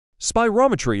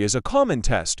Spirometry is a common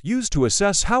test used to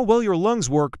assess how well your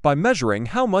lungs work by measuring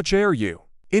how much air you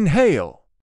inhale,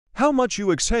 how much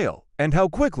you exhale, and how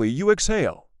quickly you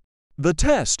exhale. The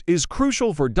test is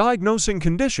crucial for diagnosing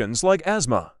conditions like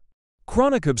asthma,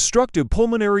 chronic obstructive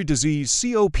pulmonary disease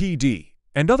 (COPD),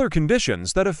 and other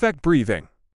conditions that affect breathing.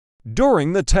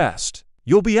 During the test,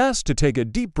 you'll be asked to take a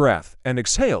deep breath and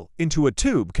exhale into a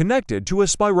tube connected to a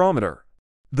spirometer.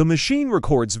 The machine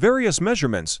records various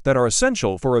measurements that are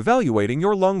essential for evaluating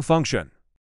your lung function.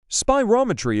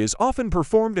 Spirometry is often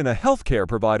performed in a healthcare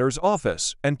provider's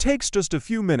office and takes just a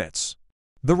few minutes.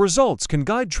 The results can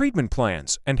guide treatment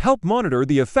plans and help monitor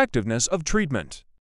the effectiveness of treatment.